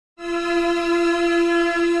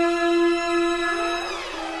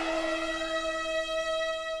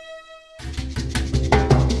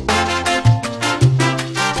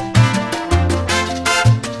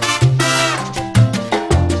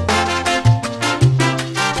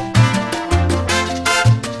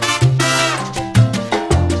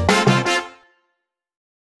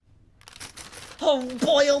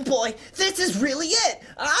oh boy, this is really it.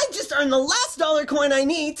 I just earned the last dollar coin I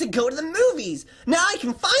need to go to the movies. Now I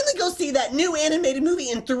can finally go see that new animated movie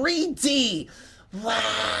in 3D.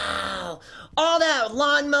 Wow. All that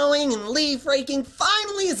lawn mowing and leaf raking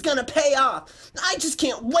finally is gonna pay off. I just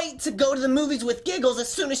can't wait to go to the movies with Giggles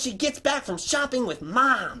as soon as she gets back from shopping with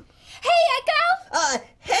Mom. Hey, Echo!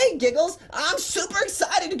 Hey, Giggles. I'm super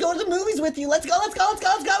excited to go to the movies with you. Let's go, let's go, let's go,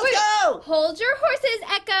 let's go, let's go! Hold your horses,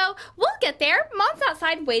 Echo. We'll get there. Mom's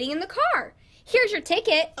outside waiting in the car. Here's your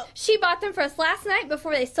ticket. She bought them for us last night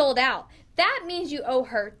before they sold out. That means you owe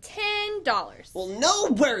her $10. Well, no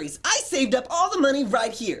worries. I saved up all the money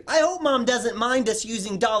right here. I hope Mom doesn't mind us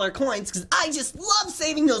using dollar coins because I just love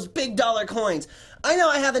saving those big dollar coins. I know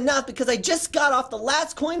I have enough because I just got off the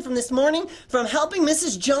last coin from this morning from helping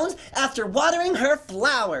Mrs. Jones after watering her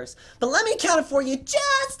flowers. But let me count it for you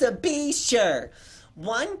just to be sure.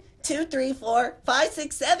 1, 2, 3, 4, 5,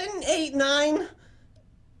 6, 7, 8, 9.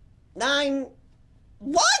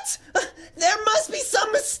 What? There must be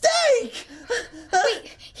some mistake.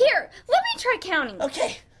 Wait, here, let me try counting.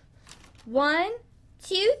 Okay. 1,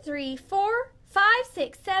 2, 3, 4, 5,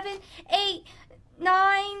 6, 7, 8,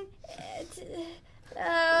 9.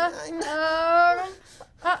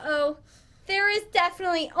 Uh-oh. There is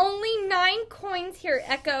definitely only 9 coins here,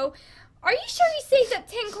 Echo. Are you sure you saved up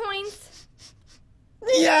 10 coins?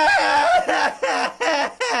 Yes!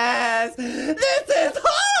 This is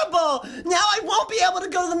horrible! Now I won't be able to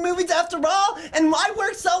go to the movies after all, and I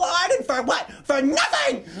worked so hard and for what? For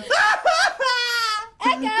nothing!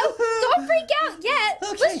 Echo, don't freak out yet.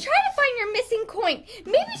 Okay. Let's try to find your missing coin.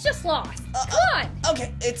 Maybe it's just lost. Come on.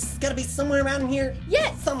 Okay, it's gotta be somewhere around here.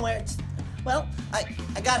 Yes. Somewhere. Well, I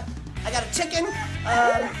got a chicken.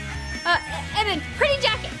 And a pretty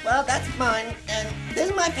jacket. Well, that's mine. And this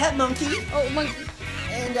is my pet monkey. Oh, monkey.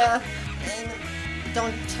 And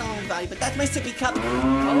don't tell anybody, but that's my sippy cup.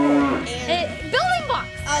 Oh. And Building blocks.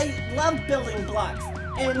 I love building blocks.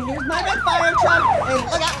 And here's my red fire truck. And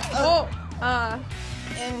look out.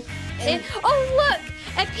 And oh, look,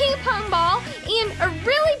 a ping pong ball and a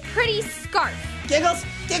really pretty scarf. Giggles,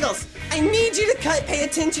 I need you to pay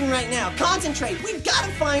attention right now. Concentrate. We've got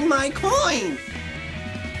to find my coin.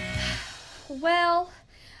 Well,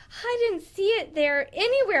 I didn't see it there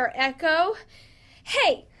anywhere, Echo.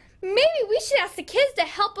 Hey, maybe we should ask the kids to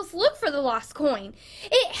help us look for the lost coin.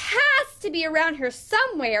 It has to be around here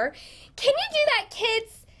somewhere. Can you do that,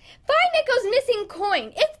 kids? Find Echo's missing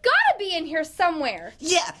coin. It's gotta be in here somewhere.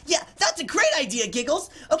 Yeah, that's a great idea,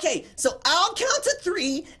 Giggles. Okay, so I'll count to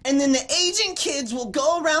 3, and then the agent kids will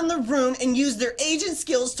go around the room and use their agent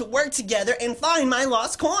skills to work together and find my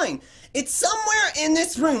lost coin. It's somewhere in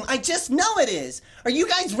this room. I just know it is. Are you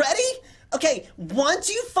guys ready? Okay, once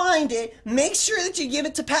you find it, make sure that you give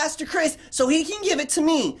it to Pastor Chris so he can give it to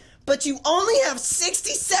me. But you only have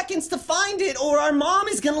 60 seconds to find it or our mom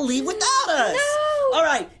is going to leave without us. No! All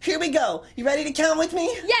right, here we go. You ready to count with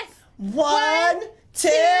me? Yes. 1, 2,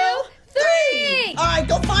 3. 3. All right,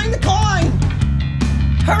 go find the coin.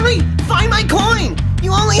 Hurry, find my coin.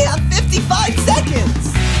 You only have 55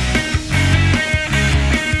 seconds.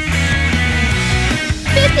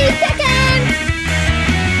 50 seconds.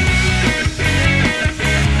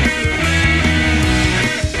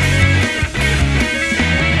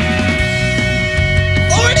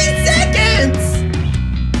 40 seconds.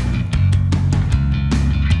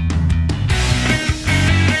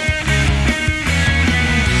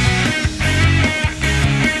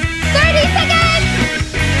 30 seconds.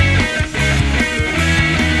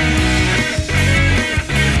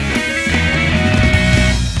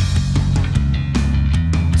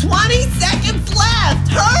 20 seconds left.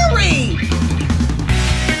 Hurry.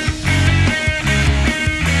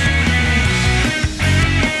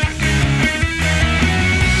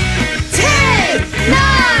 10, 9,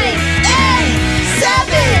 8,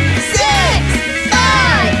 7, 6,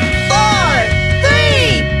 5, 4, 3,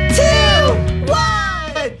 2,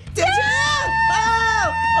 1. Did you?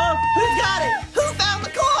 Oh, who got it? Who found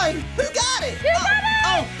the coin? Who got it?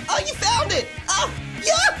 Oh, you found it. Oh,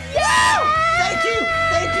 yeah.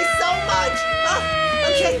 Thank you so much.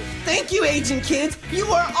 Okay, thank you, Agent Kids. You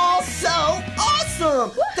are all so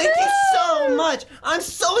awesome. Thank you so much. I'm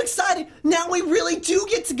so excited. Now we really do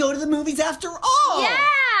get to go to the movies after all.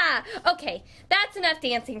 Yeah. Okay, that's enough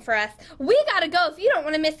dancing for us. We gotta go if you don't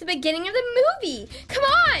want to miss the beginning of the movie. Come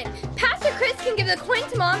on. Pastor Chris can give the coin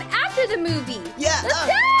to Mom after the movie. Yeah. Let's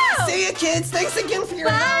go. See you, kids. Thanks again for your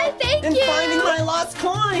help Thank in you. finding my lost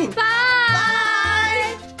coin. Bye.